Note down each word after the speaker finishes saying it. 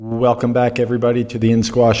Welcome back, everybody, to the In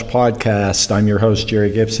Squash podcast. I'm your host,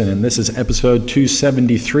 Jerry Gibson, and this is episode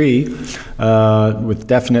 273, with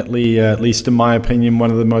definitely, at least in my opinion,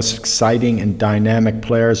 one of the most exciting and dynamic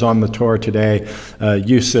players on the tour today,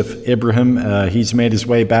 Youssef Ibrahim. He's made his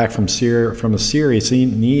way back from a serious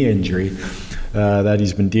knee injury that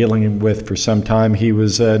he's been dealing with for some time. He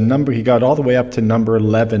got all the way up to number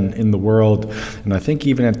 11 in the world, and I think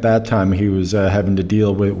even at that time he was having to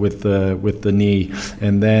deal with the knee,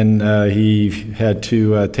 and then he had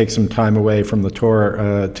to take some time away from the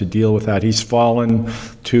tour to deal with that. He's fallen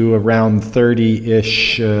to around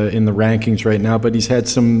 30-ish in the rankings right now, but he's had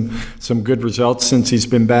some good results since he's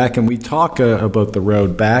been back, and we talk about the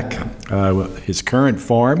road back, his current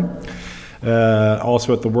form.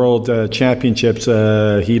 Also at the World Championships,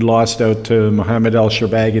 he lost out to Mohamed El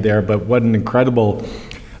Shorbagy there, but what an incredible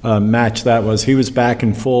match that was. He was back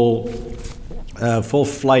in full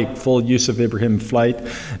Youssef Ibrahim flight,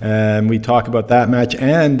 and we talk about that match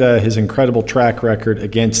and his incredible track record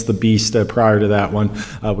against the Beast prior to that one.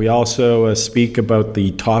 We also speak about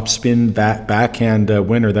the topspin backhand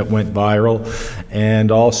winner that went viral, and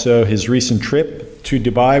also his recent trip to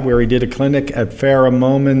Dubai, where he did a clinic at Farah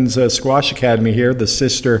Momin's Squash Academy here, the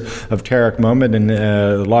sister of Tarek Momin, and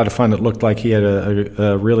a lot of fun. It looked like he had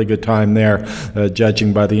a really good time there,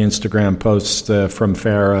 judging by the Instagram posts from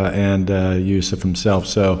Farah and Youssef himself.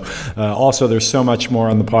 So also there's so much more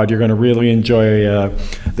on the pod. You're going to really enjoy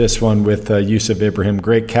this one with Youssef Ibrahim.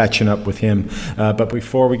 Great catching up with him. But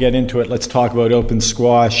before we get into it, let's talk about Open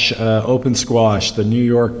Squash. Open Squash, the New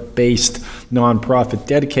York-based nonprofit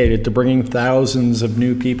dedicated to bringing thousands of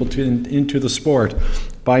new people into the sport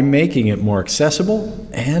by making it more accessible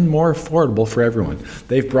and more affordable for everyone.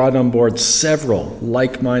 They've brought on board several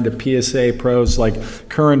like-minded PSA pros, like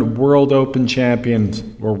current World Open champions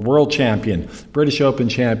or world champion, British Open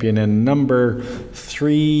champion, and number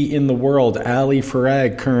 3 in the world, Ali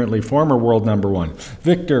Farag, currently former world number 1.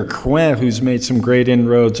 Victor Coin, who's made some great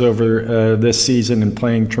inroads over this season and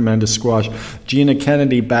playing tremendous squash. Gina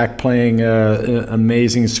Kennedy back playing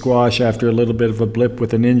amazing squash after a little bit of a blip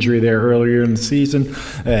with an injury there earlier in the season.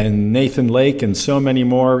 And Nathan Lake and so many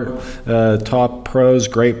more top pros,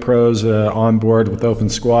 great pros on board with Open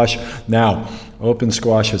Squash. Now, Open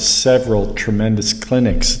Squash has several tremendous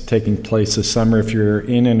clinics taking place this summer if you're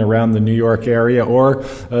in and around the New York area, or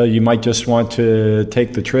you might just want to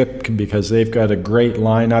take the trip because they've got a great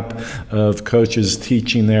lineup of coaches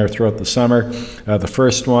teaching there throughout the summer. The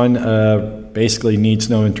first one basically needs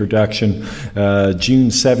no introduction. June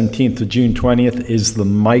 17th to June 20th is the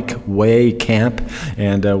Mike Way Camp,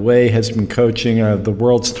 and Way has been coaching the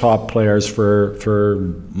world's top players for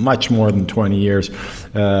much more than 20 years.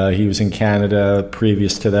 He was in Canada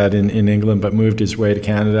previous to that in England, but moved his way to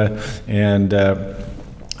Canada, and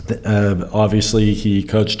obviously he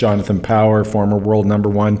coached Jonathan Power, former world number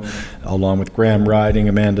 1, along with Graham Riding,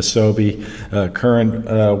 Amanda Sobey, current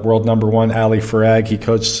world number 1, Ali Farag. He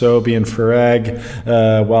coached Sobey and Farag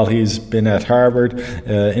while he's been at Harvard.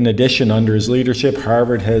 In addition, under his leadership,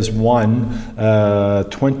 Harvard has won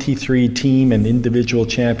 23 team and individual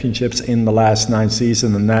championships in the last 9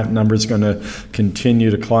 seasons, and that number is going to continue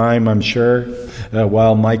to climb, I'm sure,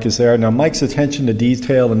 while Mike is there. Now, Mike's attention to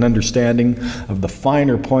detail and understanding of the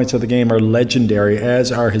finer points of the game are legendary,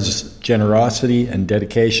 as are his generosity and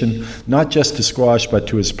dedication, not just to squash, but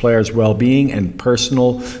to his players' well-being and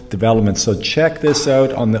personal development. So check this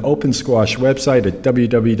out on the Open Squash website at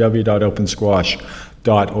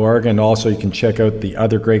www.opensquash.org, and also you can check out the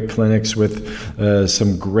other great clinics with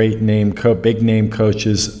some great big name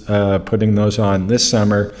coaches putting those on this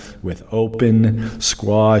summer with Open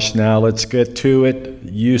Squash. Now let's get to it.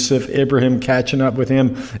 Youssef Ibrahim, catching up with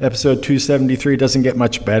him. Episode 273 doesn't get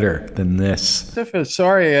much better than this.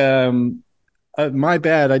 Sorry, my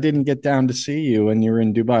bad. I didn't get down to see you when you were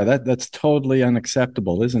in Dubai. That's totally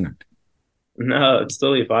unacceptable, isn't it? No, it's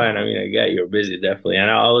totally fine. I mean, I get you're busy, definitely. And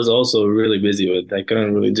I was also really busy I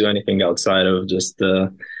couldn't really do anything outside of just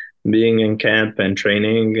being in camp and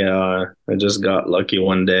training. I just got lucky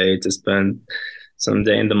one day to spend some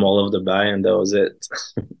day in the Mall of Dubai, and that was it.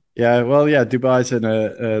 Yeah, well, yeah, Dubai's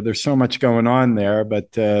there's so much going on there, but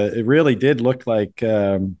it really did look like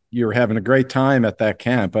you were having a great time at that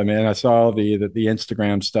camp. I mean, I saw the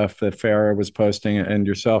Instagram stuff that Farah was posting and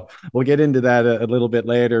yourself. We'll get into that a little bit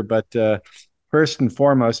later, but first and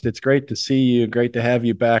foremost, it's great to see you. Great to have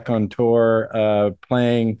you back on tour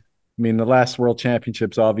playing. I mean, the last World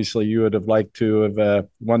Championships, obviously, you would have liked to have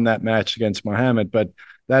won that match against Mohamed, but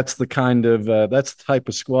that's the type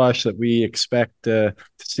of squash that we expect to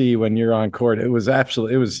see when you're on court. It was I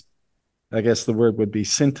guess the word would be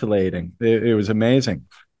scintillating. It was amazing.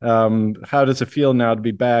 How does it feel now to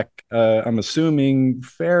be back? I'm assuming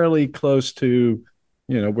fairly close to,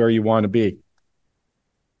 where you want to be.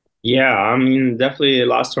 Yeah, I mean, definitely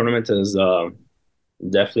last tournament is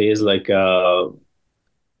definitely is like I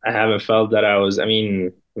haven't felt that I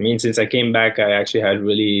mean since I came back I actually had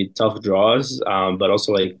really tough draws, but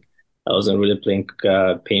also like I wasn't really playing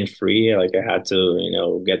pain free. Like I had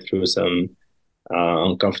to, get through some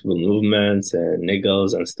uncomfortable movements and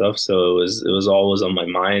niggles and stuff. So it was always on my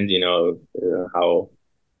mind, how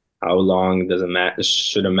long does a match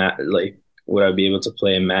should a match like would I be able to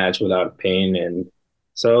play a match without pain? And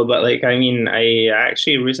so, but like I mean, I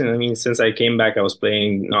actually recently, I mean, since I came back, I was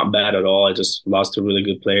playing not bad at all. I just lost to really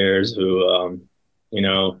good players who, you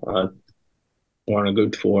know, uh, were in a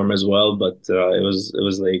good form as well. But it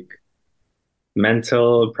was like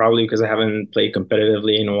mental, probably because I haven't played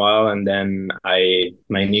competitively in a while, and then I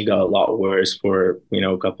my knee got a lot worse for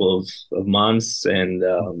a couple of months, and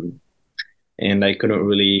I couldn't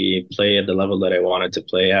really play at the level that I wanted to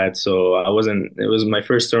play at. So I wasn't. It was my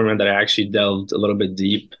first tournament that I actually delved a little bit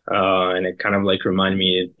deep, and it kind of like reminded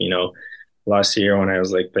me, last year when I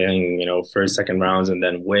was like playing, first, second rounds and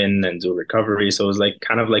then win and do recovery. So it was like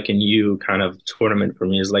kind of like a new kind of tournament for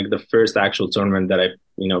me. It's like the first actual tournament that I,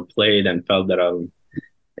 played and felt that I'm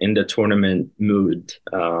in the tournament mood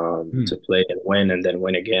Hmm. to play and win and then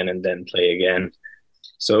win again and then play again.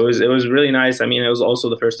 So it was really nice. I mean, it was also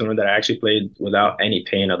the first tournament that I actually played without any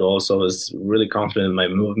pain at all. So I was really confident in my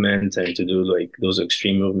movement and to do like those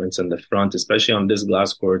extreme movements in the front, especially on this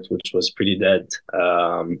glass court, which was pretty dead.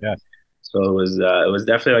 Yeah. So it was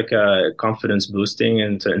definitely like a confidence boosting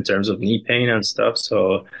in terms of knee pain and stuff.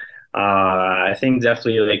 So I think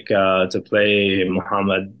definitely like to play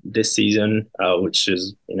Muhammad this season, which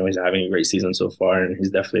is he's having a great season so far, and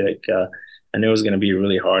he's definitely like I knew it was going to be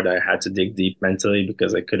really hard. I had to dig deep mentally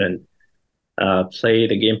because I couldn't play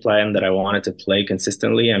the game plan that I wanted to play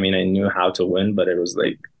consistently. I mean, I knew how to win, but it was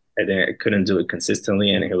like I couldn't do it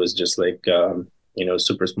consistently, and it was just like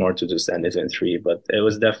super smart to just end it in three. But it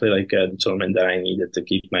was definitely like a tournament that I needed to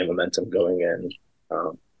keep my momentum going and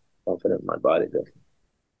confident in my body.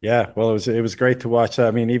 Yeah, well, it was great to watch.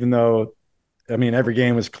 I mean, even though every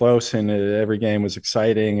game was close and every game was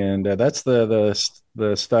exciting, and that's the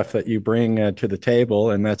stuff that you bring to the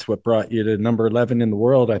table, and that's what brought you to number 11 in the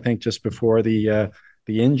world. I think just before the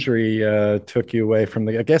injury took you away from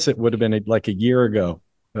the. I guess it would have been like a year ago,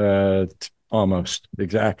 almost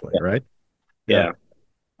exactly, Yeah, right? Yeah.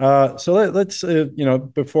 yeah, So let's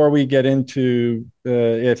before we get into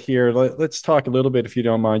it here, let's talk a little bit, if you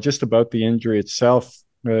don't mind, just about the injury itself,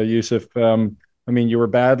 Youssef. I mean, you were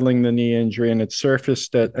battling the knee injury, and it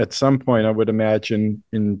surfaced at some point, I would imagine,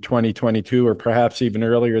 in 2022, or perhaps even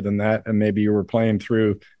earlier than that, and maybe you were playing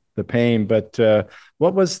through the pain. But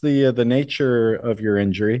what was the nature of your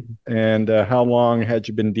injury, and how long had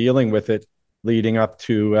you been dealing with it leading up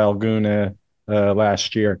to Alguna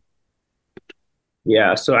last year?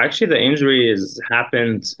 yeah. So actually, the injury is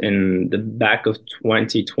happened in the back of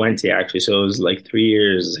 2020. Actually, so it was like 3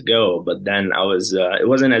 years ago. But then I was, it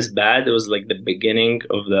wasn't as bad. It was like the beginning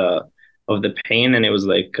of the pain, and it was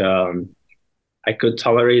like I could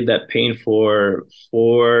tolerate that pain for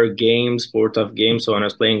 4 games, 4 tough games. So when I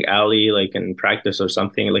was playing alley, like in practice or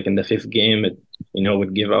something, like in the fifth game, it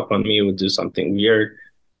would give up on me, would do something weird.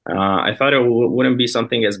 I thought it wouldn't be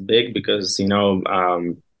something as big because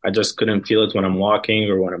I just couldn't feel it when I'm walking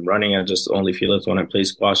or when I'm running. I just only feel it when I play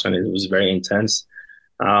squash, and it was very intense.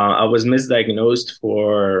 I was misdiagnosed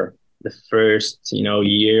for the first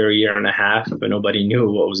year and a half, but nobody knew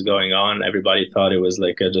what was going on. Everybody thought it was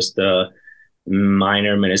like just a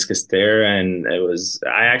minor meniscus tear, and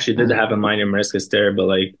I actually did have a minor meniscus tear, but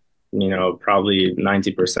like probably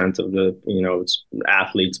 90% of the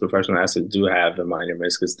athletes, professional athletes, do have a minor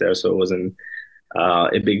meniscus tear, so it wasn't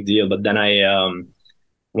a big deal. But then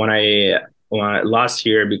when I last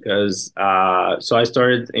year, because so I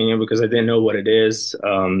started, because I didn't know what it is.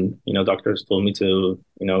 Doctors told me to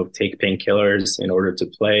take painkillers in order to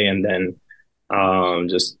play, and then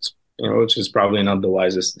just which is probably not the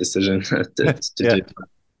wisest decision to Yeah. do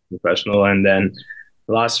professional. And then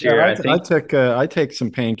last Yeah, year, I I think, took I take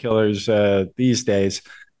some painkillers these days.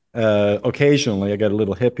 Occasionally, I get a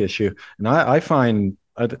little hip issue, and I find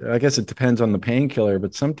I guess it depends on the painkiller,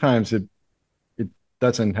 but sometimes it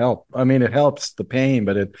doesn't help. I mean, it helps the pain,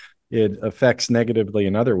 but it affects negatively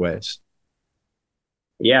in other ways.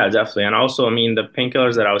 yeah, definitely. And also, I mean, the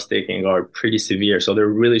painkillers that I was taking are pretty severe, so they're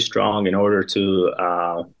really strong in order to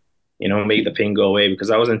make the pain go away,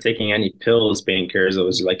 because I wasn't taking any pills painkillers. It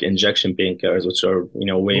was like injection painkillers, which are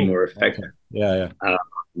way Oh, more okay. effective. Yeah, yeah.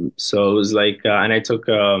 So it was like, and I took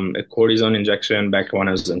a cortisone injection back when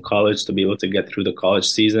I was in college to be able to get through the college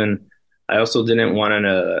season. I also didn't want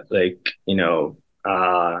to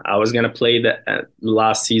I was gonna play the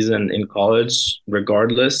last season in college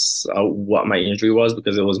regardless of what my injury was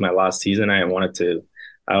because it was my last season. I wanted to.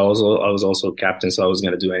 I was also captain, so I was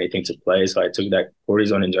gonna do anything to play. So I took that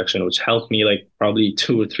cortisone injection, which helped me like probably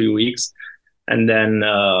 2 or 3 weeks, and then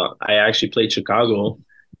I actually played Chicago.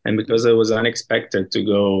 And because it was unexpected to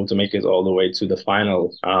go to make it all the way to the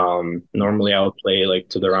final, normally I would play like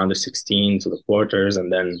to the round of 16 to the quarters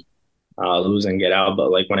and then lose and get out. But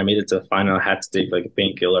like when I made it to the final, I had to take like a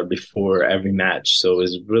painkiller before every match. So it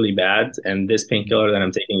was really bad. And this painkiller that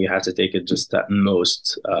I'm taking, you have to take it just at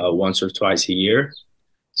most once or twice a year.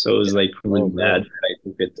 So it was like Oh, really bad. really? I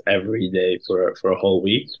took it every day for a whole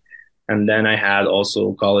week. And then I had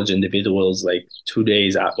also college individuals like 2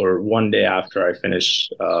 days or one day after I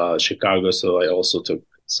finished Chicago. So I also took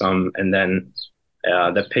some. And then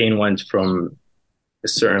the pain went from a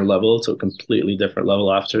certain level to a completely different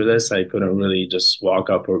level after this. I couldn't really just walk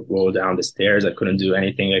up or go down the stairs. I couldn't do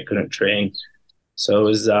anything. I couldn't train. So it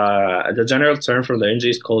was the general term for the injury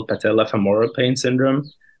is called patellofemoral pain syndrome,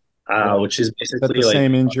 Yeah. which is Is that the basically like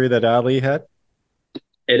same injury that Ali had?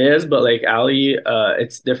 it is, but like Ali,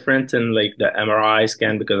 it's different in like the MRI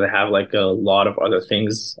scan because I have like a lot of other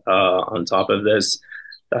things on top of this.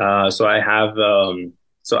 So I have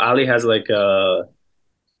so Ali has like a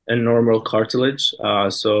normal cartilage.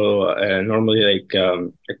 So normally like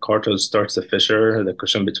the cartilage starts to fissure the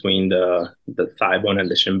cushion between the thigh bone and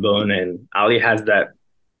the shin bone, and Ali has that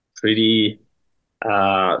pretty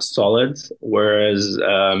solid, whereas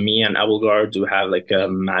me and Abulgar do have like a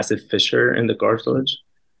massive fissure in the cartilage.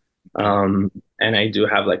 Okay. And I do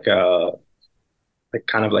have like kind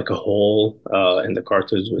of like a hole in the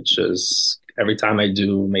cartilage, which is every time I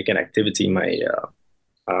do make an activity, my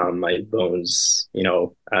bones,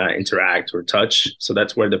 interact or touch. So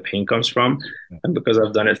that's where the pain comes from. And because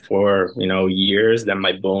I've done it for years, then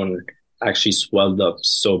my bone actually swelled up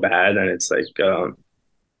so bad, and it's like a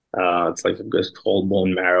good whole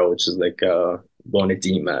bone marrow, which is like bone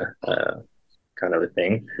edema kind of a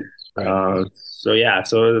thing. Right. So yeah,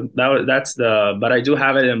 so that's but I do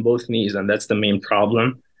have it in both knees, and that's the main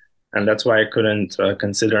problem. And that's why I couldn't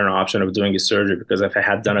consider an option of doing a surgery because if I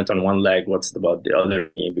had done it on one leg, what's about the other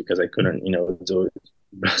knee? Because I couldn't, do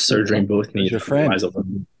surgery in both Who's knees. your friend? Otherwise,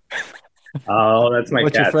 oh, that's my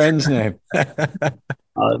What's your cat. friend's name?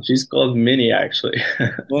 She's called Minnie, actually.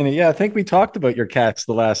 Lenny, yeah, I think we talked about your cats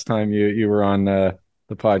the last time you were on the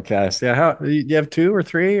podcast. Yeah, how you have two or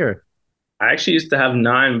three or I actually used to have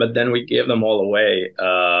nine, but then we gave them all away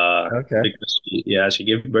okay. because she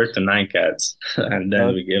gave birth to nine cats, and then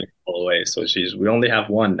Uh, we gave them all away. So we only have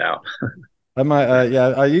one now. I might yeah,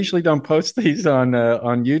 I usually don't post these on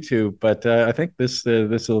YouTube, but I think this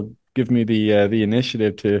will give me the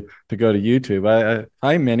initiative to go to YouTube.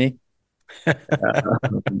 Hi Minnie.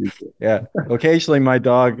 Yeah, occasionally my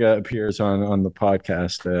dog appears on the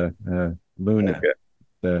podcast. Luna.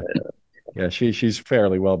 Okay. Uh, yeah, she's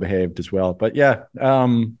fairly well behaved as well. But yeah,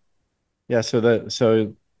 yeah. So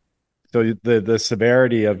the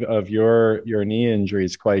severity of your knee injury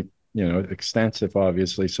is quite extensive,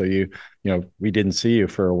 obviously. So we didn't see you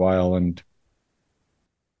for a while, and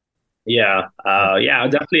Yeah, yeah,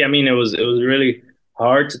 definitely. I mean, it was really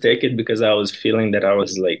hard to take it because I was feeling that I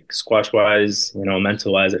was like squash wise,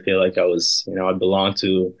 mental wise. I feel like I was, I belonged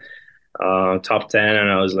to top 10, and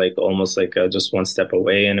I was like almost like just one step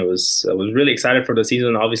away. And I was really excited for the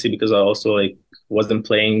season, obviously, because I also like wasn't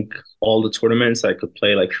playing all the tournaments. I could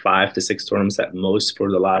play like 5 to 6 tournaments at most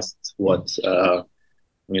for the last 4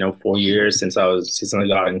 years since I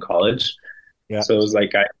got in college. yeah. So it was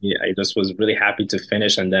like I just was really happy to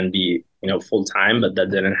finish and then be full time, but that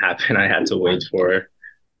didn't happen. I had to wait for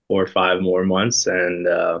 4 or 5 more months, and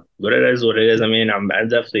but it is what it is. I mean, I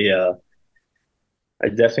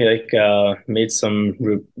definitely like made some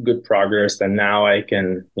good progress, and now I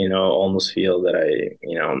can almost feel that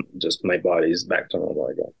just my body's back to normal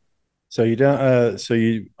again. So you don't. So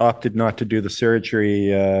you opted not to do the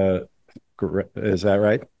surgery. Is that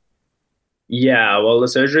right? Yeah, well, the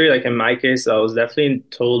surgery, like in my case, I was definitely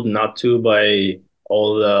told not to by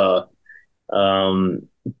all the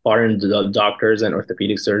foreign doctors and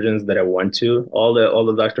orthopedic surgeons that I went to. All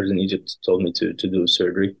the doctors in Egypt told me to do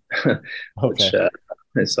surgery, which Okay.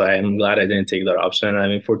 so I'm glad I didn't take that option. I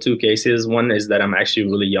mean, for two cases, one is that I'm actually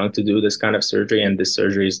really young to do this kind of surgery, and this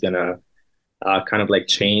surgery is gonna kind of like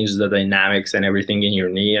change the dynamics and everything in your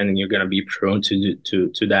knee, and you're gonna be prone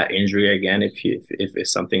to that injury again if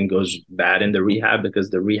something goes bad in the rehab, because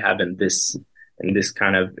the rehab and this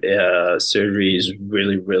kind of surgery is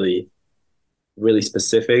really, really, really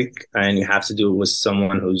specific, and you have to do it with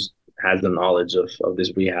someone who's has the knowledge of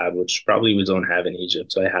this rehab, which probably we don't have in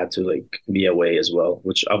Egypt. So I had to like be away as well,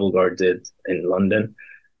 which Abulgar did in London.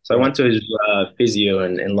 So I Right. went to his physio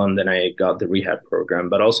in London. I got the rehab program,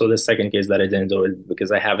 but also the second case that I didn't do it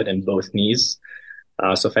because I have it in both knees.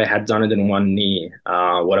 So if I had done it in one knee,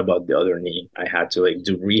 what about the other knee? I had to like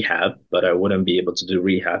do rehab, but I wouldn't be able to do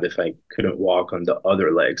rehab if I couldn't walk on the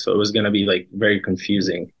other leg. So it was going to be like very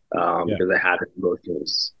confusing Yeah. because I had it in both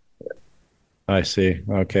knees. I see.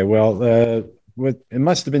 Okay. Well, it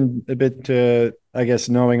must have been a bit, I guess,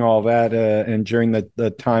 knowing all that, and during the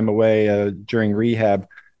time away, during rehab,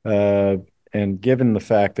 uh, and given the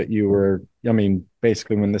fact that you were, I mean,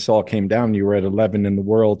 basically when this all came down, you were at 11 in the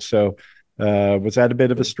world. So, was that a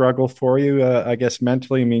bit of a struggle for you? I guess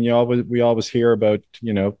mentally. I mean, we always hear about,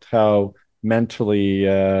 how mentally,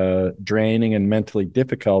 draining and mentally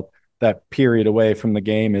difficult that period away from the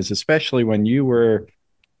game is, especially when you were,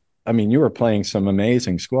 I mean, you were playing some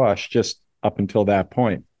amazing squash just up until that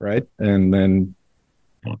point, right? And then,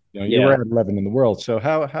 you were Yeah. at 11 in the world. So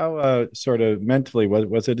how sort of mentally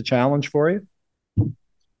was it a challenge for you?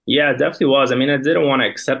 Yeah, it definitely was. I mean, I didn't want to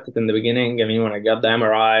accept it in the beginning. I mean, when I got the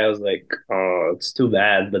MRI, I was like, oh, it's too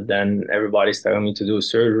bad. But then everybody's telling me to do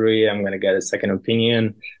surgery. I'm going to get a second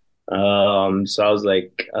opinion. So I was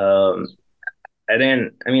like, I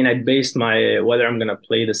mean, I based my whether I'm going to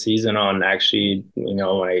play the season on actually,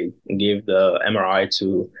 I gave the MRI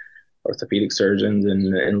to orthopedic surgeons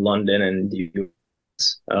in London and the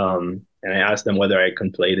US. And I asked them whether I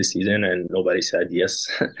can play the season, and nobody said yes.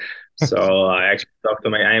 So I actually talked to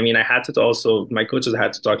I mean, I had to also, my coaches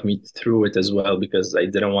had to talk me through it as well because I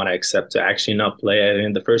didn't want to accept to actually not play. I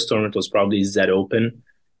mean, the first tournament was probably Z Open,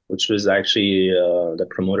 which was actually the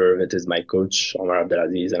promoter of it is my coach, Omar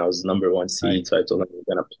Abdelaziz, and I was number one Right. seed. So I told him I was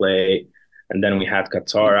going to play. And then we had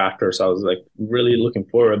Qatar after. So I was like really looking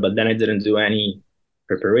forward, but then I didn't do any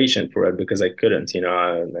preparation for it because I couldn't,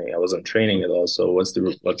 I wasn't training at all. So what's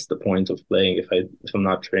the point of playing if I'm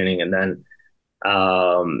not training? And then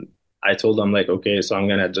um, I told them like, okay, so I'm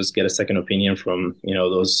gonna just get a second opinion from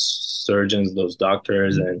those surgeons, those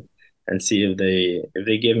doctors, and see if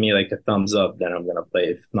they give me like a thumbs up, then I'm gonna play.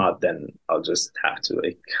 If not, then I'll just have to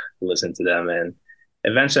like listen to them. And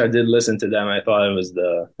eventually, I did listen to them. I thought it was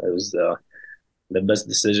the best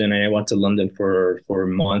decision. And I went to London for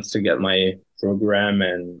months to get my program,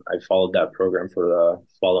 and I followed that program for the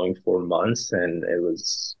following 4 months, and it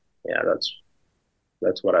was yeah,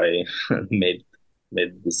 that's what I made the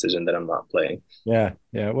decision that I'm not playing. Yeah,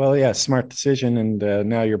 yeah. Well, yeah, smart decision, and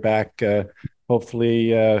now you're back,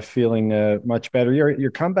 hopefully feeling much better.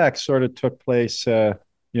 Your comeback sort of took place, a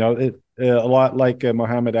lot like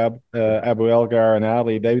Mohammed Abu Elgar and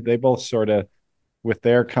Ali. They both sort of, with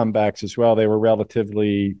their comebacks as well, they were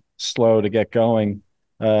relatively slow to get going.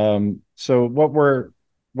 So what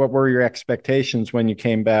were your expectations when you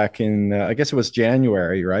came back in? I guess it was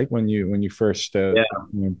January, right? When you first. Yeah.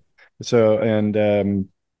 So and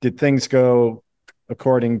did things go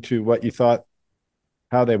according to what you thought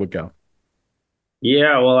how they would go?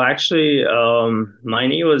 Yeah, well, actually, my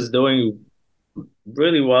knee was doing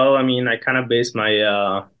really well. I mean, I kind of based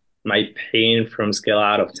my pain from scale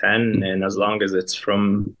out of 10, and as long as it's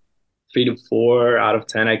from 3 to 4 out of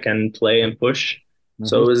 10, I can play and push.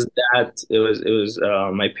 So Hmm. it was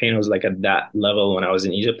my pain was like at that level when I was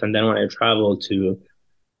in Egypt, and then when I traveled to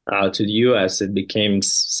the US, it became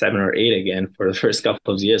 7 or 8 again for the first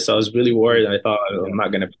couple of years. So I was really worried. I thought Yeah. I'm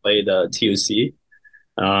not going to play the TUC.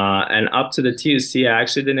 And up to the TUC, I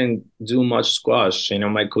actually didn't do much squash.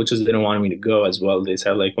 My coaches didn't want me to go as well. They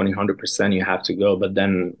said like when you're 100%, you have to go. But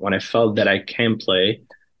then when I felt that I can play,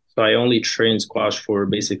 so I only trained squash for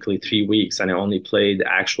basically 3 weeks, and I only played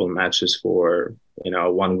actual matches for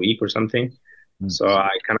 1 week or something. So I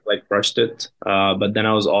kind of like rushed it. But then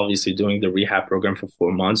I was obviously doing the rehab program for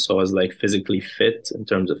 4 months, so I was like physically fit in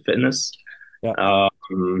terms of fitness. Yeah.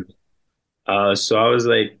 Um, so I was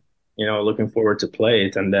like, looking forward to play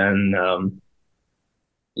it. And then,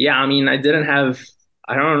 yeah, I mean, I don't know,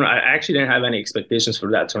 I actually didn't have any expectations for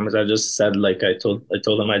that tournament. I just said, like, I told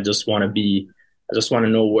them I just want to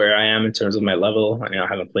know where I am in terms of my level. I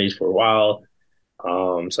haven't played for a while.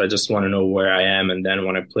 So I just want to know where I am. And then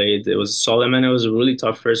when I played, it was Solomon. It was a really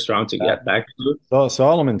tough first round to Yeah. get back to. So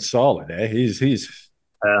Solomon's solid, eh?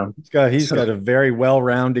 Um, He's got a very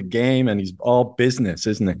well-rounded game, and he's all business,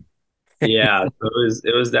 isn't he? Yeah, so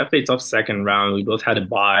it was definitely a tough second round. We both had a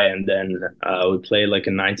bye, and then we played like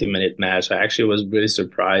a 90-minute match. I actually was really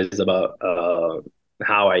surprised about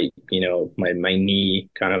how my knee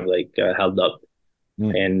kind of like held up,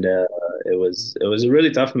 Mm. and it was a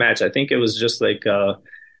really tough match. I think it was just like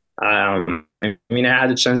I mean, I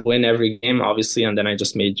had a chance to win every game, obviously, and then I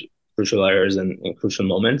just made crucial errors in crucial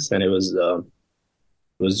moments, and it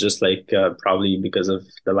was just like probably because of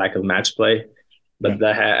the lack of match play. Yeah. But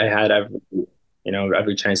I had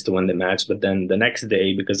every chance to win the match. But then the next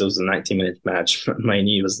day, because it was a 90-minute match, my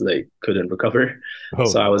knee was like couldn't recover.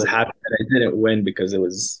 So Oh, I was happy that I didn't win because I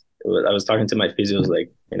was talking to my physio, was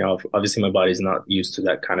like, obviously my body's not used to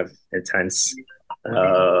that kind of intense.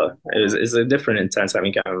 It's a different intense. I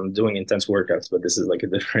mean, I'm doing intense workouts, but this is like a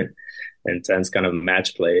different intense kind of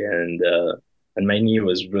match play, and my knee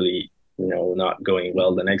was really not going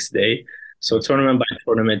well the next day. So tournament by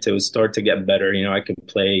tournament, it would start to get better. I could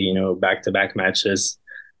play back to back matches.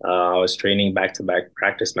 I was training back to back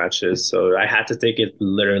practice matches, so I had to take it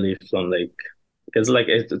literally from like because like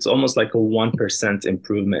it's almost like a 1%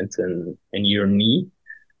 improvement in your knee.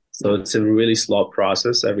 So it's a really slow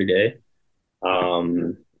process every day.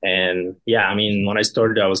 And yeah, I mean, when I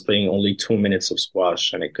started, I was playing only 2 minutes of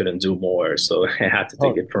squash and I couldn't do more. So I had to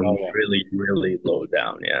take oh, it from oh, yeah. really, really low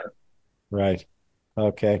down. Yeah. Right.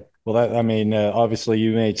 Okay. Well, I mean, obviously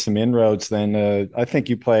you made some inroads then. I think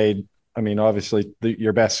you played, I mean, obviously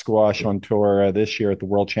your best squash on tour this year at the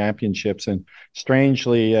World Championships. And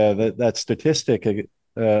strangely, that statistic,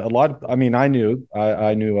 a lot of, I mean, I knew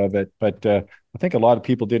of it, but I think a lot of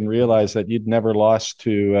people didn't realize that you'd never lost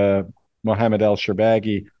to Mohammed El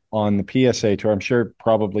Sharbagi on the PSA tour. I'm sure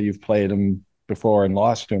probably you've played him before and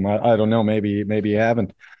lost to him. I don't know, maybe you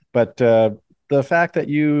haven't. But the fact that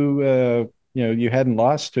you hadn't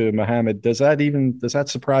lost to Muhammad. Does that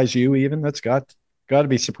surprise you even? That's got to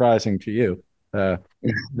be surprising to you. Uh,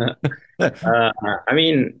 I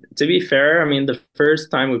mean, to be fair, I mean, the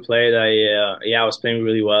first time we played, I was playing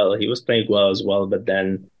really well. He was playing well as well, but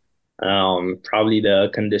then probably the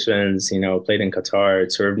conditions, played in Qatar,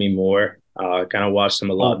 it served me more. Kind of watched him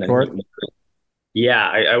a lot Old than court. yeah,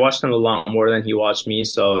 I watched him a lot more than he watched me.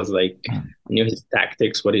 So I was like, I knew his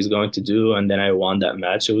tactics, what he's going to do, and then I won that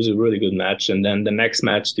match. It was a really good match. And then the next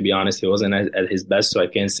match, to be honest, he wasn't at his best, so I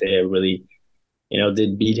can't say I really,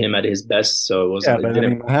 did beat him at his best. So Yeah, it but I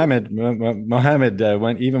didn't. mean, Mohammed,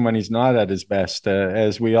 when even when he's not at his best,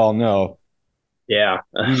 as we all know, Yeah,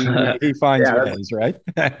 he finds yeah, ways, right?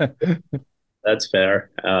 that's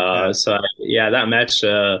fair. Yeah. Yeah, that match.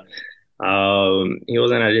 He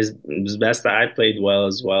wasn't at his best. I played well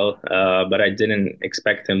as well, but I didn't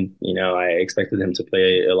expect him. I expected him to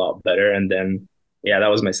play a lot better. And then, yeah, that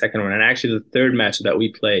was my second one. And actually, the third match that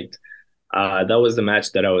we played, that was the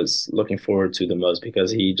match that I was looking forward to the most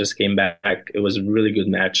because he just came back. It was a really good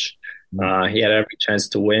match. He had every chance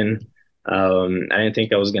to win. I didn't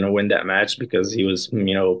think I was going to win that match because he was,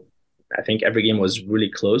 I think every game was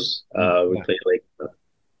really close. We Yeah. played like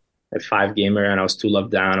a five gamer and I was two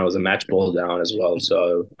love down. I was a match ball down as well.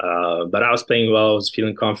 So, but I was playing well. I was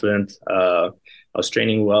feeling confident. I was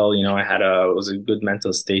training well. It was a good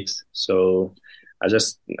mental state. So I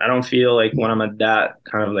don't feel like when I'm at that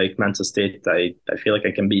kind of like mental state, I feel like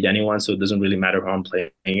I can beat anyone. So it doesn't really matter who I'm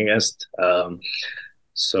playing against.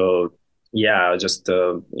 So yeah, I just,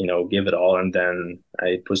 give it all. And then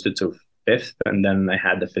I pushed it to fifth and then I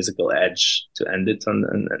had the physical edge to end it on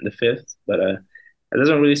the fifth. But, it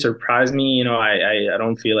doesn't really surprise me. I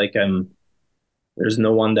don't feel like there's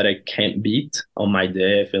no one that I can't beat on my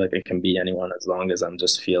day. I feel like I can beat anyone as long as I'm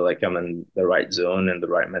just feel like I'm in the right zone and the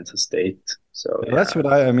right mental state. So Yeah,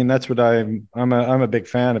 yeah. I mean, that's what I'm a big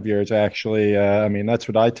fan of yours, actually. I mean, that's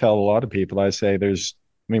what I tell a lot of people. I say I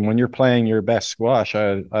mean, when you're playing your best squash,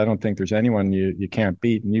 I don't think there's anyone you can't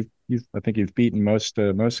beat. And I think you've beaten most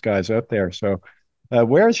guys out there. So,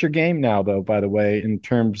 where's your game now, though, by the way, in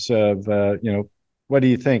terms of, what do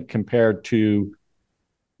you think compared to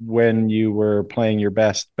when you were playing your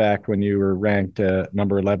best back when you were ranked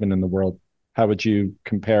number 11 in the world? How would you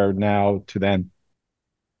compare now to then?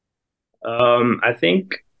 I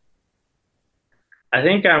think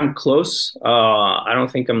I'm close. I don't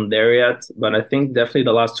think I'm there yet, but I think definitely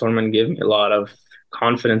the last tournament gave me a lot of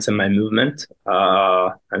confidence in my movement.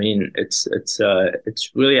 I mean, it's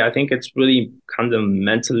really I think it's really kind of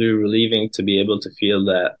mentally relieving to be able to feel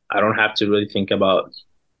that I don't have to really think about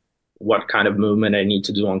what kind of movement I need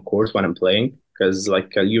to do on course when I'm playing, because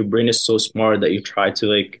like your brain is so smart that you try to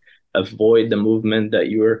like avoid the movement that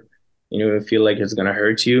feel like it's gonna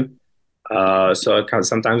hurt you. So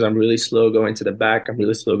sometimes I'm really slow going to the back. I'm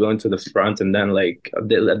really slow going to the front, and then like at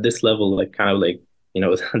this level, like kind of like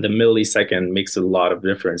the millisecond makes a lot of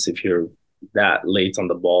difference if you're that late on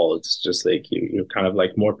the ball. It's just like you're kind of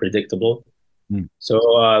like more predictable. Mm. So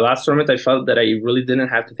last tournament, I felt that I really didn't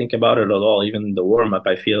have to think about it at all. Even the warm up,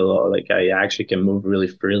 I feel like I actually can move really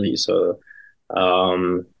freely. So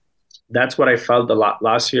um, that's what I felt a lot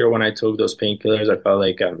last year when I took those painkillers. I felt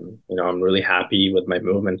like I'm really happy with my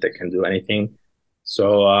movement. I can do anything.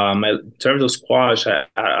 So in terms of squash,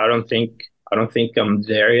 I don't think I'm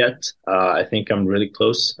there yet. I think I'm really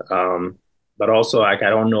close. But also like I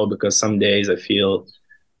don't know because some days I feel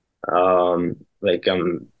like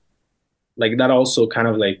I'm like that also kind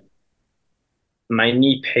of like my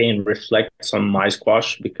knee pain reflects on my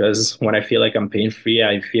squash because when I feel like I'm pain free,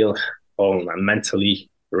 I feel I'm mentally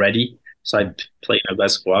ready. So I play my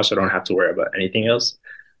best squash. I don't have to worry about anything else.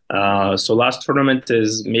 So last tournament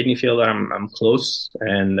is made me feel that I'm close,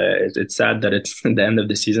 and it's sad that it's the end of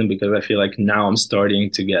the season because I feel like now I'm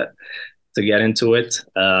starting to get into it.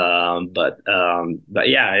 But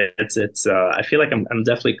yeah, it's I feel like I'm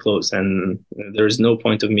definitely close, and there's no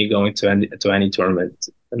point of me going to any tournament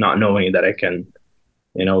not knowing that I can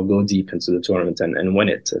go deep into the tournament and win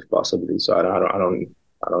it if possibly. So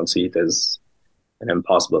I don't see it as an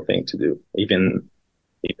impossible thing to do, even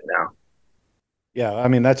now. Yeah, I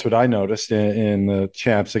mean that's what I noticed in the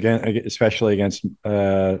champs again, especially against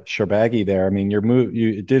Sharbagi there. I mean, your move, you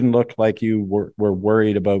it didn't look like you were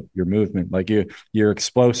worried about your movement. Like you're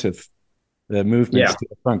explosive, the movements Yeah, to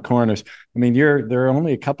the front corners. I mean, there are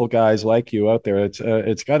only a couple guys like you out there.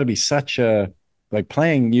 It's got to be such a like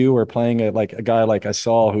playing you or playing like a guy like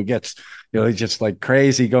Asal who gets he's just like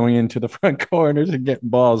crazy going into the front corners and getting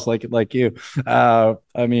balls like you. I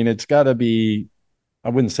mean, it's got to be I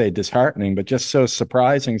wouldn't say disheartening, but just so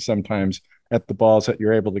surprising sometimes at the balls that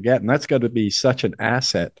you're able to get, and that's got to be such an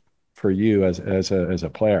asset for you as a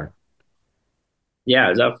player.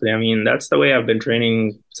 yeah, definitely. I mean, that's the way I've been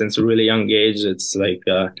training since a really young age. It's like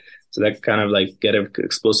so that kind of like get an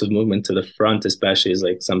explosive movement to the front, especially is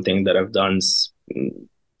like something that I've done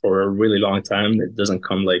for a really long time. It doesn't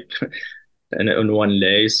come like in one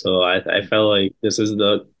day. So I felt like this is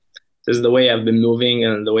the way I've been moving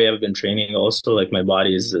and the way I've been training also. Like my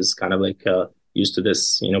body is kind of like used to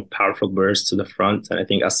this, powerful burst to the front. And I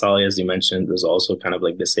think Asali, as you mentioned, is also kind of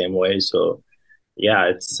like the same way. So yeah,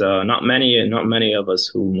 it's not many of us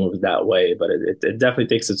who move that way, but it definitely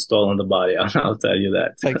takes its toll on the body. I'll tell you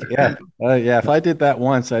Like, that. yeah, yeah. If I did that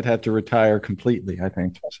once, I'd have to retire completely, I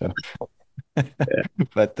think. So,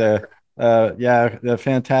 but yeah,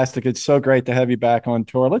 fantastic. It's so great to have you back on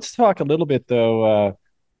tour. Let's talk a little bit though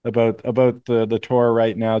about the tour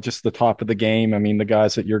right now. Just the top of the game. I mean, the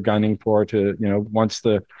guys that you're gunning for to once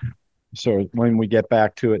the so when we get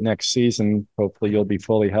back to it next season, hopefully you'll be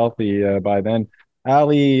fully healthy by then.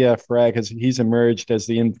 Ali Frag he's emerged as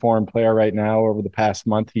the informed player right now. Over the past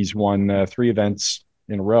month, he's won three events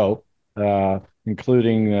in a row,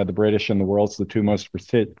 including the British and the World's, the two most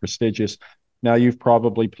prestigious. Now you've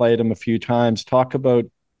probably played him a few times. Talk about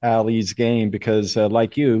Ali's game because,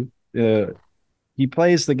 like you, he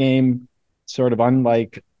plays the game sort of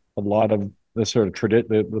unlike a lot of the sort of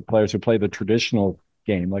the players who play the traditional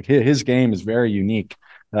game. Like his game is very unique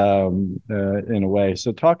in a way.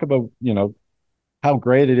 So talk about how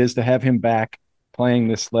great it is to have him back playing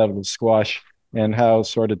this level of squash, and how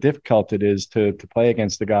sort of difficult it is to play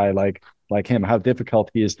against a guy like him. How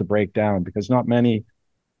difficult he is to break down because not many.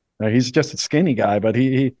 He's just a skinny guy, but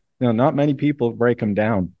he not many people break him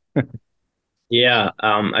down. Yeah,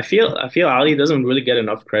 I feel Ali doesn't really get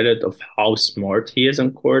enough credit of how smart he is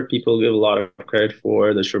on court. People give a lot of credit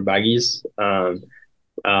for the Shurbagis,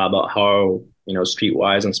 about how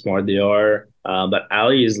streetwise and smart they are. But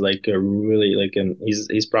Ali is like a really like an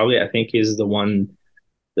he's probably I think he's the one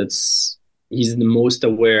that's he's the most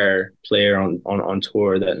aware player on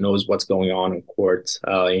tour that knows what's going on court.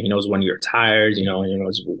 He knows when you're tired. He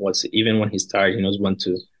knows what's even when he's tired. He knows when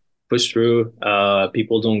to push through.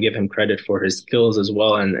 People don't give him credit for his skills as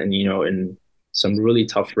well, and in some really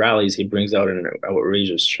tough rallies, he brings out an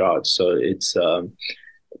outrageous shot. So it's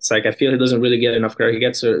like I feel he doesn't really get enough credit. He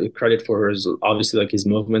gets credit for his obviously like his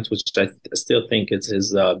movements, which I still think is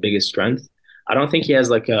his biggest strength. I don't think he has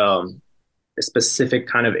like a specific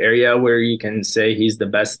kind of area where you can say he's the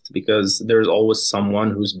best because there's always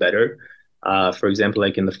someone who's better. For example,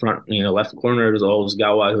 like in the front, left corner, there's always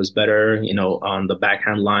Gawa who's better. On the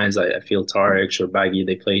backhand lines, I feel Tarek or Baggy,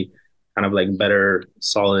 they play kind of like better,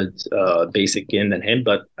 solid, basic game than him.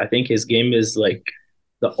 But I think his game is like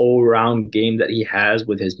the all-round game that he has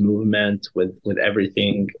with his movement, with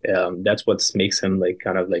everything. That's what makes him like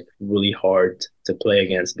kind of like really hard to play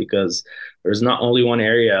against because there's not only one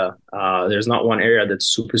area. There's not one area that's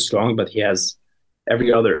super strong, but he has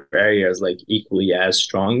every other area is like equally as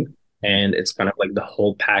strong. and it's kind of like the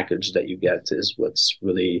whole package that you get is what's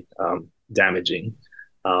really damaging.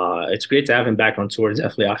 It's great to have him back on tour.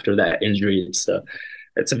 Definitely after that injury, it's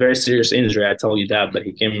a very serious injury. I tell you that, but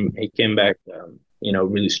he came back,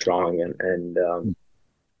 really strong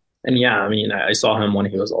and yeah. I mean, I saw him when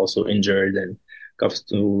he was also injured, and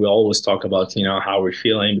we always talk about how we're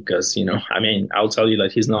feeling because I mean, I'll tell you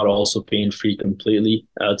that he's not also pain free completely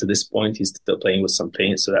to this point. He's still playing with some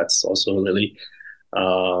pain, so that's also really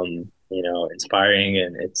inspiring,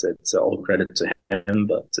 and it's all credit to him.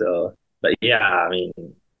 But yeah, I mean,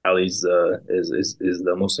 Ali's is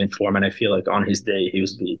the most informed, and I feel like on his day he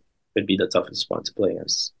would be the toughest one to play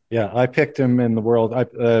against. Yeah, I picked him in the world.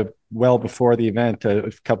 Well before the event,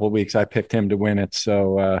 a couple of weeks, I picked him to win it.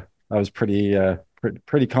 So I was pretty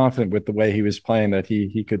confident with the way he was playing that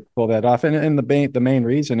he could pull that off. And the main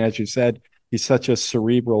reason, as you said, he's such a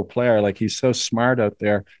cerebral player. Like he's so smart out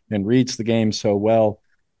there and reads the game so well.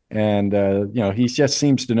 And he just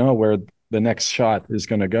seems to know where the next shot is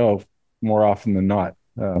going to go more often than not.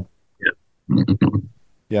 Yeah.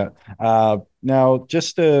 Yeah. Now,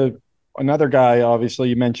 just another guy, obviously,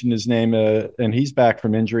 you mentioned his name, and he's back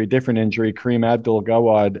from injury, different injury, Kareem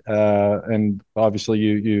Abdul-Gawad. And obviously,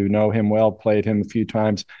 you know him well, played him a few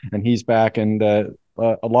times, and he's back. And a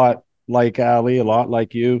lot like Ali, a lot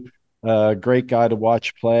like you, great guy to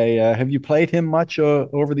watch play. Have you played him much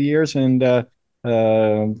over the years? And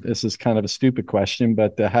this is kind of a stupid question,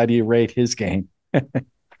 but how do you rate his game?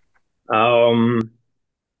 Um,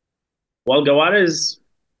 well, Gawada is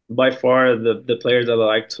by far the player that I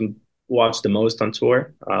like to watch the most on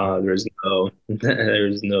tour. There's no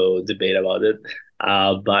there's no debate about it.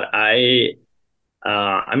 But I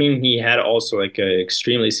mean, he had also like an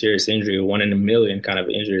extremely serious injury, one in a million kind of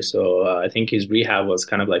injury. So I think his rehab was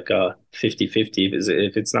kind of like a 50-50.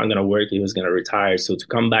 If it's not going to work, he was going to retire. So to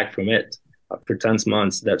come back from it for 10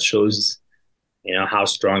 months, that shows, how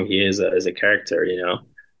strong he is as a character,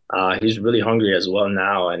 he's really hungry as well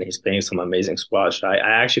now, and he's playing some amazing squash. I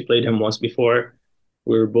actually played him once before.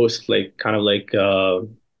 We were both like kind of like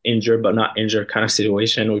injured but not injured kind of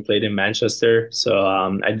situation. We played in Manchester, so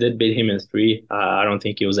I did beat him in three. I don't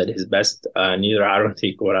think he was at his best. Neither I don't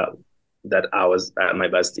think that I was at my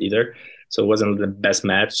best either. So it wasn't the best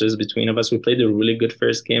matches between of us. We played a really good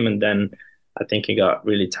first game, and then I think he got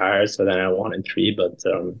really tired. So then I won in three.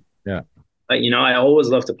 Yeah. But I always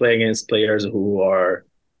love to play against players who are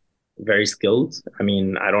very skilled. I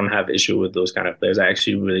mean, I don't have issue with those kind of players. I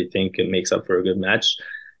actually really think it makes up for a good match.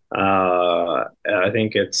 I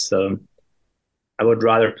think I would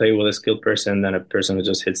rather play with a skilled person than a person who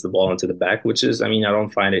just hits the ball into the back, which is, I mean, I don't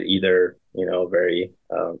find it either, very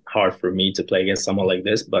hard for me to play against someone like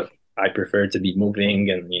this, but I prefer to be moving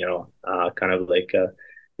and, kind of like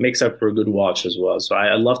makes up for a good watch as well. So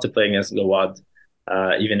I love to play against Gawad.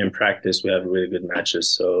 Even in practice, we have really good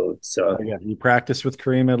matches. So Yeah, you practice with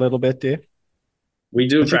Kareem a little bit, do you? we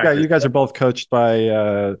do But practice. you guys are both coached by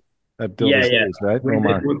Yeah, yeah. Abdulaziz, right? We,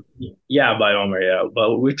 Omar. yeah, by Omar, yeah.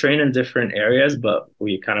 But we train in different areas, but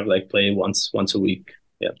we kind of like play once a week.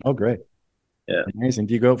 Yeah, Oh, great. yeah. Amazing.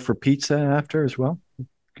 Do you go out for pizza after as well?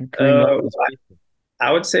 Kareem Uh, loves his pizza.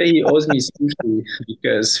 I would say he owes me sushi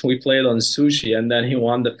because we played on sushi and then he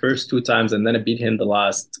won the first two times and then I beat him the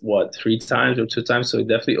last, what, three times or two times. So he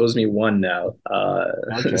definitely owes me one now.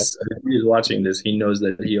 Okay. So if he's watching this, he knows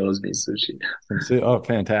that he owes me sushi. Oh,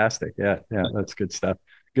 fantastic. Yeah, yeah, that's good stuff.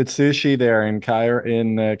 Good sushi there in Cairo.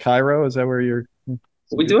 Cairo, is that where you're? Some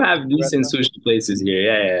We good do have decent restaurant? sushi places here.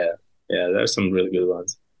 Yeah, yeah, yeah. Yeah, there's some really good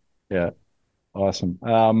ones. Yeah, awesome.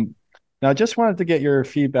 Now, I just wanted to get your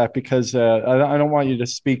feedback because I don't want you to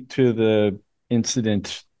speak to the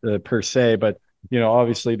incident per se, but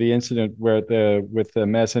obviously the incident where with the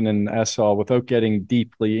Mezen and Essal, without getting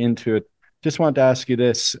deeply into it, just wanted to ask you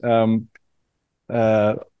this: uh,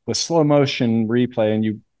 the slow motion replay, and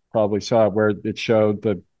you probably saw it where it showed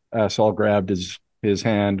that Essal grabbed his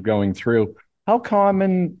hand going through. How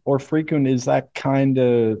common or frequent is that kind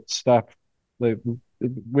of stuff, like,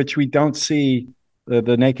 which we don't see,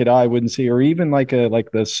 the naked eye wouldn't see, or even like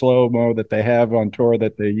the slow mo that they have on tour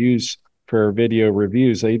that they use for video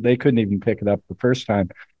reviews. They couldn't even pick it up the first time.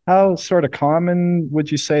 How sort of common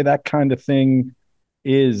would you say that kind of thing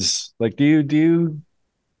is? Like, do you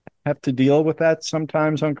have to deal with that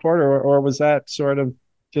sometimes on court, or was that sort of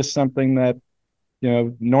just something that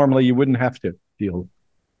normally you wouldn't have to deal with?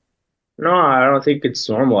 No, I don't think it's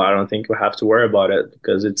normal. I don't think we have to worry about it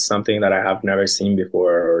because it's something that I have never seen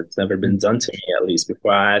before, or it's never been done to me at least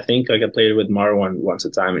before. I think like I played with Marwan once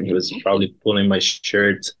a time, and he was probably pulling my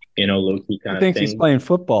shirt, low key He kind of thinks he's thing. playing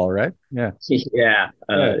football, right? Yeah, Yeah,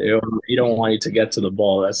 yeah, you don't want you to get to the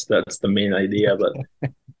ball. That's the main idea.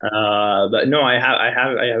 But But no, I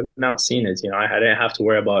have not seen it. I didn't have to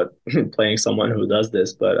worry about playing someone who does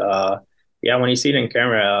this. But yeah, when you see it in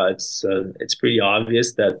camera, it's pretty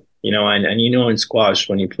obvious that and in squash,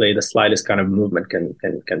 when you play, the slightest kind of movement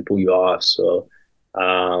can pull you off. So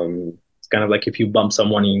it's kind of like if you bump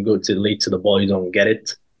someone and you go too late to the ball, you don't get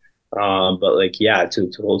it. But like, yeah,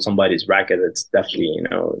 to hold somebody's racket, it's definitely,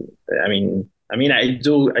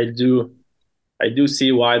 I do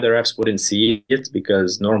see why the refs wouldn't see it,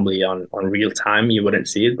 because normally on real time you wouldn't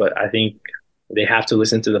see it, but I think they have to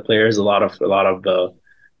listen to the players. A lot of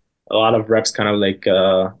reps kind of like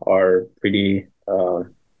are pretty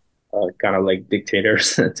kind of like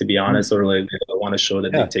dictators, to be Hmm. honest, or like they want to show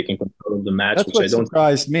that they've Yeah, taken control of the match, that's which I what don't.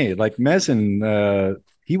 surprised me. Like Mezin,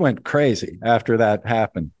 he went crazy after that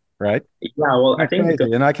happened, right? Yeah, well, I Went think because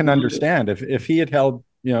crazy, and I can understand if he had held,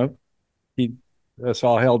 he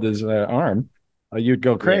Saul held his arm, you'd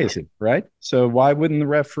go yeah, crazy, right? So why wouldn't the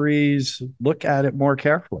referees look at it more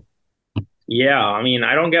carefully? yeah. I mean,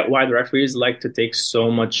 I don't get why the referees like to take so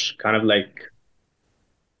much kind of like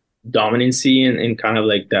dominancy and kind of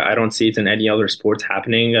like that. I don't see it in any other sports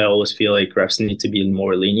happening. I always feel like refs need to be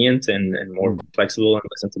more lenient and more Mm. flexible and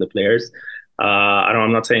listen to the players.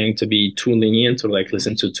 I'm not saying to be too lenient or like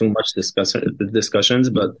listen to too much discussions,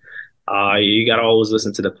 but you gotta always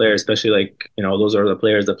listen to the players, especially like those are the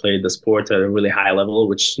players that played the sport at a really high level,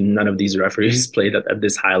 which none of these referees played at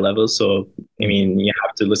this high level. So I Mm. mean, you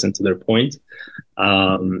have to listen to their point.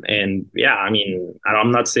 And yeah, I mean,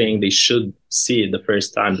 I'm not saying they should see it the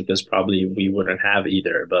first time, because probably we wouldn't have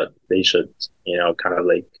either, but they should, kind of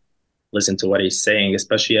like listen to what he's saying,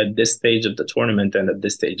 especially at this stage of the tournament and at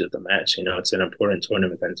this stage of the match. It's an important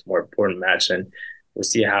tournament and it's a more important match. And we'll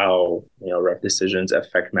see how, rough decisions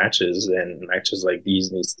affect matches, and matches like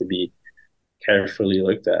these needs to be carefully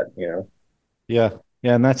looked at. Yeah, yeah.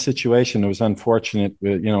 In that situation, it was unfortunate.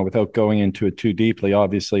 Without going into it too deeply,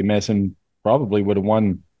 obviously, Messi probably would have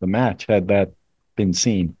won the match had that been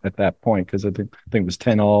seen at that point, because I think it was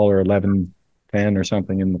 10-all or 11-10 or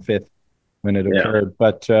something in the fifth when it Yeah. occurred.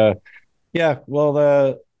 But yeah,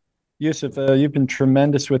 well, Youssef, you've been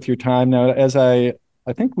tremendous with your time now. As I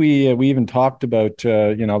think we even talked about.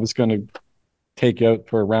 I was going to take you out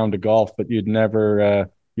for a round of golf, but you'd never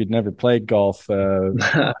played golf. Or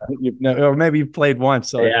maybe you played once.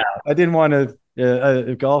 So I, Yeah. I didn't want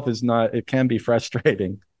to. Golf is not. It can be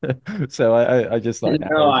frustrating. So I just thought, nah,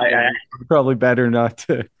 No, it's probably better not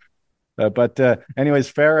to. But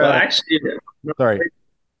anyways, well, Farah. actually, no, Sorry,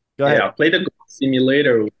 go yeah, ahead. I played the golf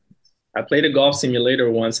simulator. I played a golf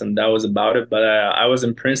simulator once, and that was about it. But I was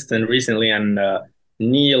in Princeton recently, and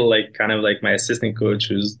Neil, like kind of like my assistant coach,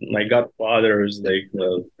 who's my godfather, who's like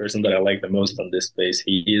the person that I like the most on this space.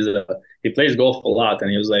 He plays golf a lot,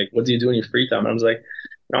 and he was like, "What do you do in your free time?" And I was like,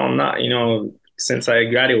 "No, I'm not. Since I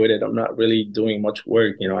graduated, I'm not really doing much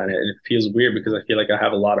work. And it feels weird because I feel like I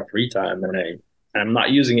have a lot of free time, and I'm not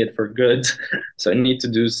using it for good. So I need to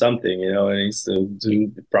do something. I need to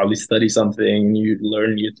do probably study something,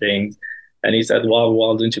 learn new things." And he said,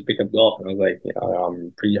 "Well, don't you pick up golf?" And I was like,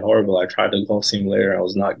 "I'm pretty horrible. I tried the golf simulator. I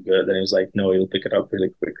was not good." And he was like, "No, you'll pick it up really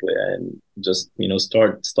quickly and just,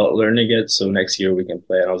 start learning it. So next year we can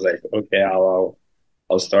play." And I was like, "Okay, I'll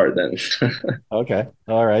start then." Okay,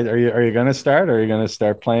 all right. Are you going to start? Or are you going to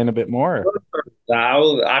start playing a bit more?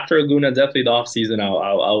 After Laguna, definitely the off season,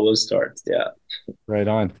 I will start. Yeah. Right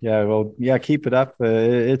on. Yeah. Well, yeah. Keep it up.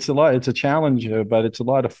 It's a lot. It's a challenge, but it's a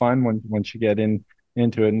lot of fun once you get into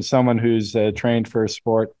it. And someone who's trained for a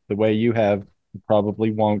sport the way you have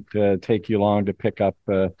probably won't take you long to pick up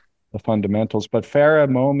the fundamentals. But Farah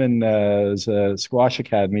Momin is a squash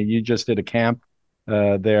academy. You just did a camp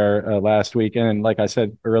there last week, and like I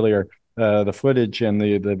said earlier, the footage and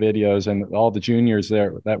the videos and all the juniors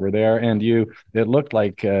there that were there, and it looked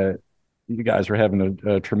like you guys were having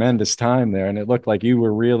a tremendous time there, and it looked like you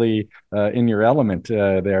were really in your element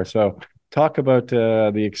there. So, talk about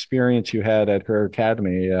the experience you had at her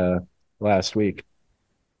academy last week.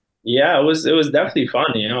 Yeah, it was definitely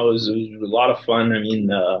fun. It was a lot of fun. I mean,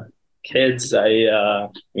 kids. I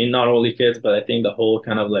mean, not only kids, but I think the whole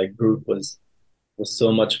kind of like group was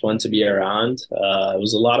so much fun to be around. It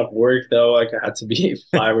was a lot of work though. Like I had to be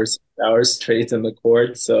 5 or 6 hours straight in the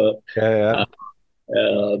court. So, Yeah, yeah.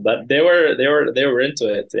 uh, but they were into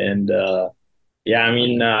it, and yeah, I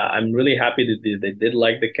mean, I'm really happy that they did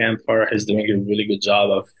like the camp. Farah is doing a really good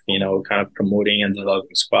job of kind of promoting and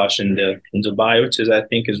developing squash in Dubai, which I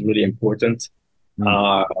think is really important.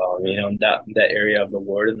 Mm. That area of the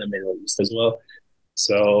world in the Middle East as well.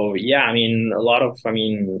 So yeah, I mean, I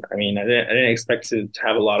didn't expect to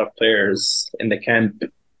have a lot of players in the camp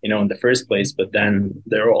in the first place. But then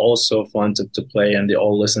they're also fun to play, and they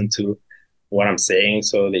all listen to what I'm saying,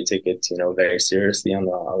 so they take it, very seriously. On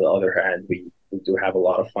the other hand, we do have a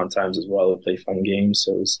lot of fun times as well. We play fun games,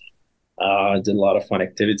 so did a lot of fun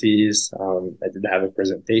activities. I did have a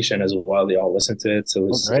presentation as well. They all listened to it, so Oh,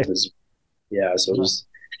 it great. was yeah, so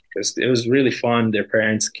it was really fun. Their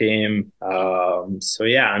parents came. So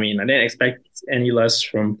yeah, I mean, I didn't expect any less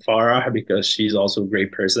from Farah because she's also a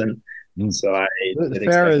great person. Mm. So I did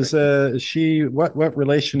Farah expect her. is she what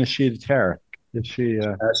relation is she to Tara? Is she She's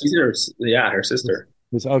her sister.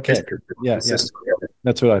 is okay. Sister, Yeah, yeah. sister.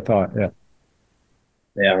 That's what I thought. Yeah.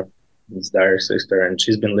 Yeah, it's their sister, and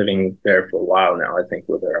she's been living there for a while now, I think,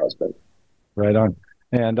 with her husband. Right on.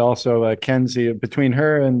 And also Kenzie, between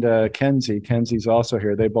her and Kenzie's also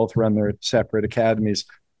here. They both run their separate academies.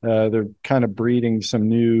 They're kind of breeding some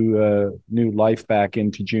new life back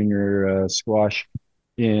into junior squash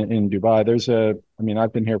in Dubai. I mean,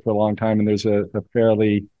 I've been here for a long time, and there's a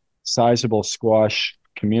fairly sizable squash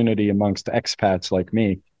community amongst expats like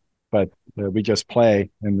me. But we just play,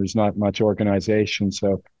 and there's not much organization.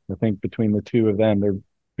 So I think between the two of them, they're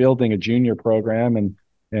building a junior program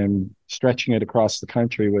and stretching it across the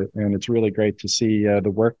country and it's really great to see the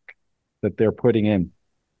work that they're putting in.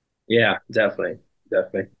 Yeah, definitely,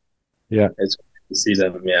 definitely. Yeah. It's good to see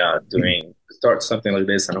them, yeah, start something like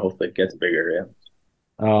this and hopefully it gets bigger.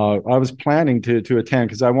 Yeah. I was planning to attend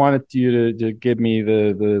because I wanted you to give me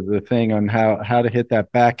the thing on how to hit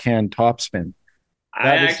that backhand topspin. I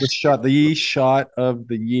That is actually, the shot of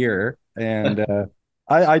the year, and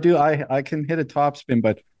I can hit a topspin,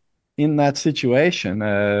 but in that situation,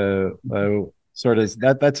 sort of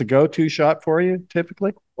that's a go-to shot for you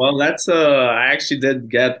typically. well, I actually did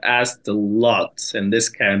get asked a lot in this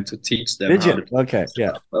camp to teach them Did how you? to play Okay,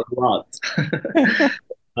 yeah. a lot.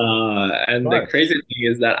 Of And the course. crazy thing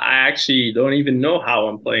is that I actually don't even know how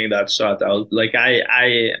I'm playing that shot. I was like,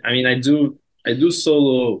 I mean, I do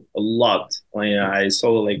solo a lot. Like, I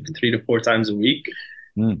solo like 3 to 4 times a week.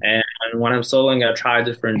 Mm. And when I'm soloing, I try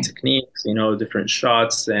different techniques, different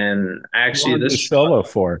shots. And How actually, long do this you shot, solo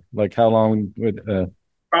for? Like how long would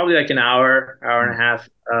probably like an hour, hour and a half.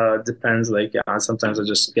 Depends. Like, sometimes I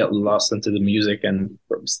just get lost into the music and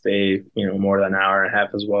stay, more than an hour and a half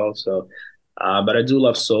as well. So, but I do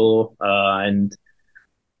love solo. And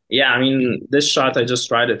yeah, I mean, this shot I just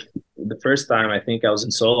tried it the first time. I think I was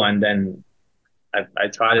in solo, and then I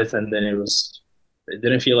tried it, and then it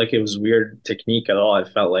didn't feel like it was weird technique at all. I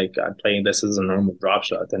felt like I'm playing this as a normal drop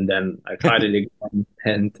shot, and then I tried it again,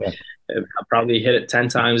 and yeah. I probably hit it 10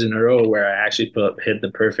 times in a row where I actually hit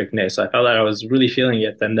the perfect net. So I felt like I was really feeling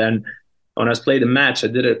it, and then when I was playing the match, I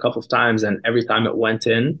did it a couple of times, and every time it went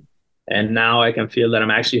in. And now I can feel that I'm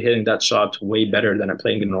actually hitting that shot way better than I'm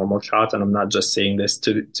playing a normal shot. And I'm not just saying this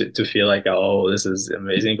to feel like, oh, this is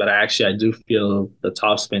amazing. But I do feel the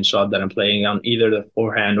top spin shot that I'm playing on either the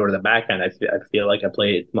forehand or the backhand. I feel like I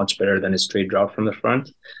play it much better than a straight drop from the front.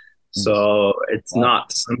 Mm. So it's Wow.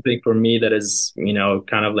 not something for me that is,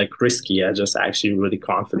 kind of like risky. I just actually really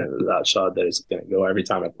confident with that shot that it's going to go every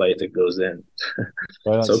time I play it, it goes in.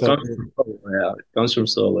 So it So comes from solo, yeah, it comes from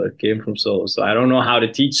solo. It came from solo. So I don't know how to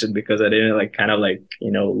teach it because I didn't like kind of like,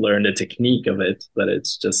 learn the technique of it, but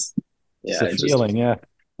it's just, it's yeah, a it just, feeling, yeah.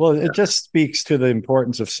 Well, it yeah. just speaks to the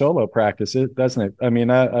importance of solo practice, doesn't it? I mean,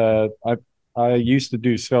 I used to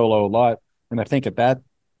do solo a lot, and I think at that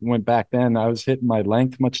went back then, I was hitting my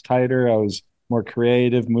length much tighter. I was more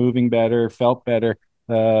creative, moving better, felt better.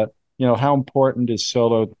 Uh, how important is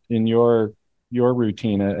solo in your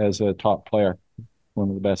routine as a top player, one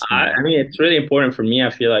of the best in the I world? mean, it's really important for me. I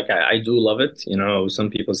feel like I do love it. Some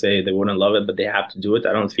people say they wouldn't love it, but they have to do it.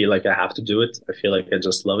 I don't feel like I have to do it. I feel like I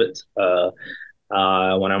just love it.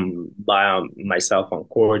 When I'm by myself on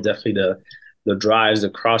court, definitely the drives, the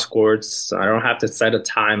cross courts. I don't have to set a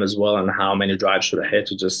time as well on how many drives should I hit.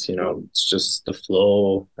 To just it's just the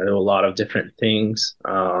flow. I do a lot of different things.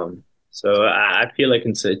 So I feel like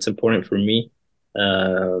it's important for me.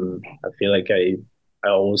 I feel like I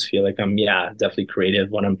always feel like I'm, yeah, definitely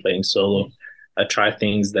creative when I'm playing solo. I try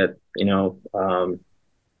things that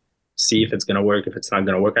see if it's gonna work. If it's not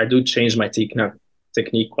gonna work, I do change my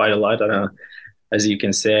technique quite a lot. I don't, as you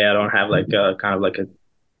can say, I don't have like a kind of like a,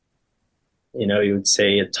 you would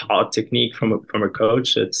say a taught technique from a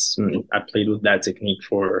coach. I played with that technique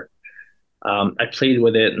for I played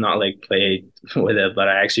with it, not like played with it, but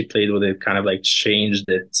I actually played with it, kind of like changed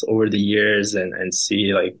it over the years and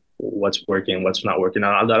see like what's working, what's not working.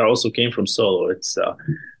 That also came from solo.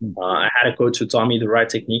 I had a coach who taught me the right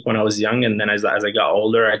technique when I was young, and then as I got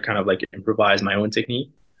older, I kind of like improvised my own technique.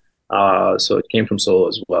 So it came from solo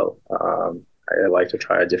as well. I like to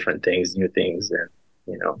try different things, new things. Yeah.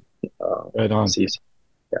 you know, Right on. see.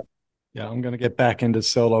 Yeah. Yeah, I'm going to get back into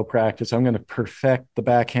solo practice. I'm going to perfect the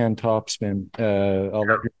backhand topspin. I'll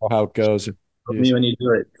let you know how it goes. Tell me when you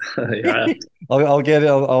do it. Yeah. I'll get it.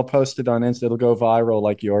 I'll post it on Insta. It'll go viral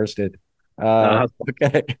like yours did. Uh,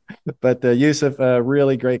 Okay, but Youssef,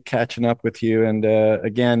 really great catching up with you. And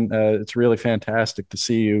again, it's really fantastic to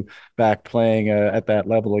see you back playing at that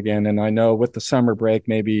level again. And I know with the summer break,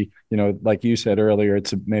 maybe like you said earlier,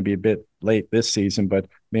 it's maybe a bit late this season, but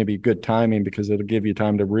maybe good timing because it'll give you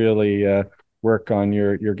time to really work on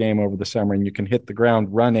your game over the summer, and you can hit the ground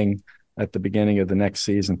running at the beginning of the next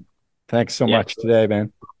season. Thanks so yeah. much today,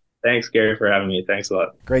 man. Thanks, Gary, for having me. Thanks a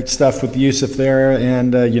lot. Great stuff with Youssef there.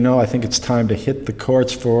 And, I think it's time to hit the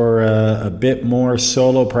courts for a bit more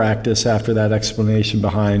solo practice after that explanation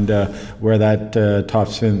behind where that top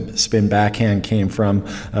spin backhand came from.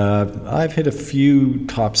 I've hit a few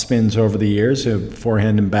top spins over the years,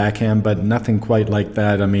 forehand and backhand, but nothing quite like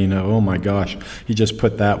that. I mean, oh my gosh, he just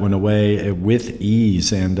put that one away with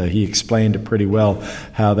ease, and he explained it pretty well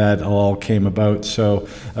how that all came about. So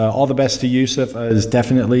all the best to Youssef. Is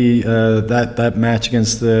definitely that match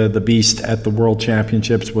against the Beast at the World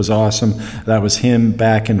Championships was awesome. That was him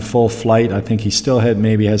back in full flight. I think he still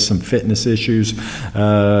has some fitness issues.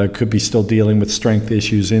 Could be still dealing with strength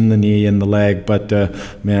issues in the knee and the leg. But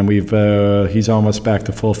man, he's almost back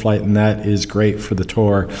to full flight, and that is great for the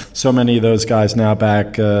tour. So many of those guys now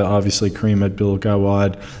back. Obviously, Kareem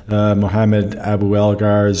Abdul-Gawad, Mohamed Abu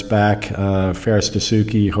Elgar is back. Faris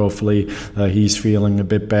Dasuki, hopefully, he's feeling a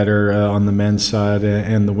bit better on the men's side,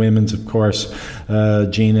 and the women's, of course.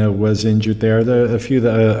 Gina was injured there. A few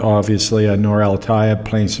that obviously Noor Al Tayeb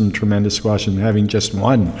playing some tremendous squash and having just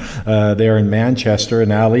won there in Manchester,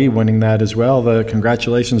 and Ali winning that as well.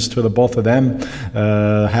 Congratulations to the both of them.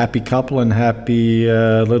 Happy couple and happy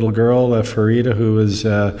little girl, Farida, who was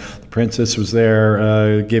the princess, was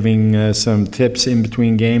there giving some tips in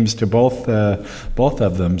between games to both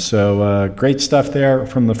of them. So great stuff there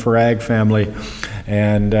from the Farag family.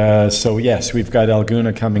 And so, yes, we've got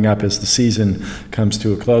Alguna coming up as the season comes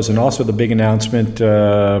to a close. And also the big announcement,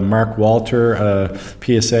 Mark Walter,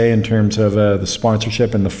 PSA, in terms of the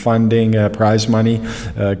sponsorship and the funding, prize money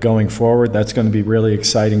going forward. That's going to be really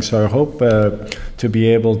exciting. So I hope to be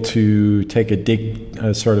able to take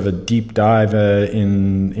sort of a deep dive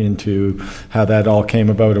into how that all came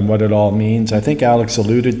about and what it all means. I think Alex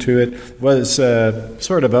alluded to it. Was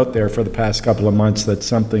sort of out there for the past couple of months that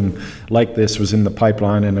something like this was in the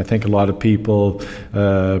pipeline, and I think a lot of people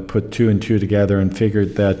put two and two together and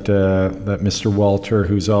figured that Mr. Walter,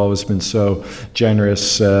 who's always been so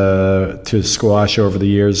generous to squash over the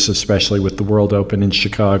years, especially with the World Open in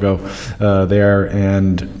Chicago there,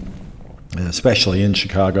 and especially in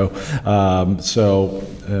Chicago.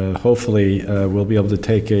 Hopefully we'll be able to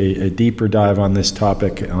take a deeper dive on this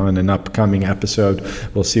topic on an upcoming episode.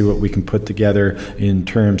 We'll see what we can put together in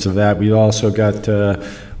terms of that. We also got,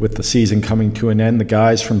 with the season coming to an end, the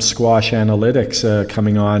guys from Squash Analytics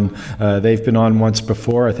coming on. They've been on once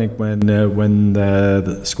before, I think, when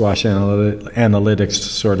the Squash Analytics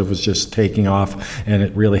sort of was just taking off, and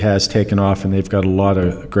it really has taken off, and they've got a lot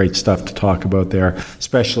of great stuff to talk about there,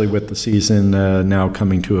 especially with the season now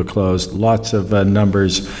coming to a close. Lots of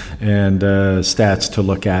numbers and stats to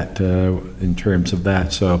look at in terms of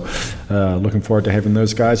that. So looking forward to having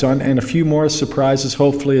those guys on, and a few more surprises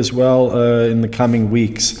hopefully as well in the coming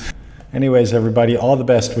weeks. Anyways, everybody, all the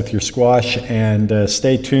best with your squash, and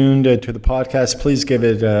stay tuned to the podcast. Please give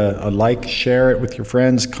it a like, share it with your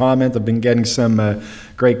friends, comment. I've been getting some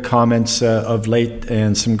great comments of late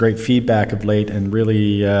and some great feedback of late, and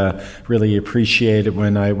really appreciate it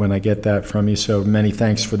when I get that from you. So many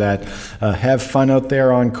thanks for that. Have fun out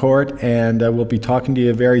there on court, and we'll be talking to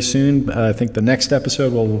you very soon. I think the next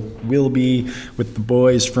episode will be with the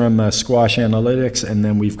boys from Squash Analytics, and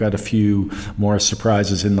then we've got a few more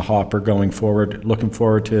surprises in the hopper going forward. Looking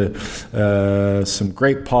forward to some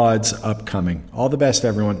great pods upcoming. All the best,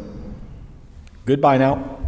 everyone. Goodbye now.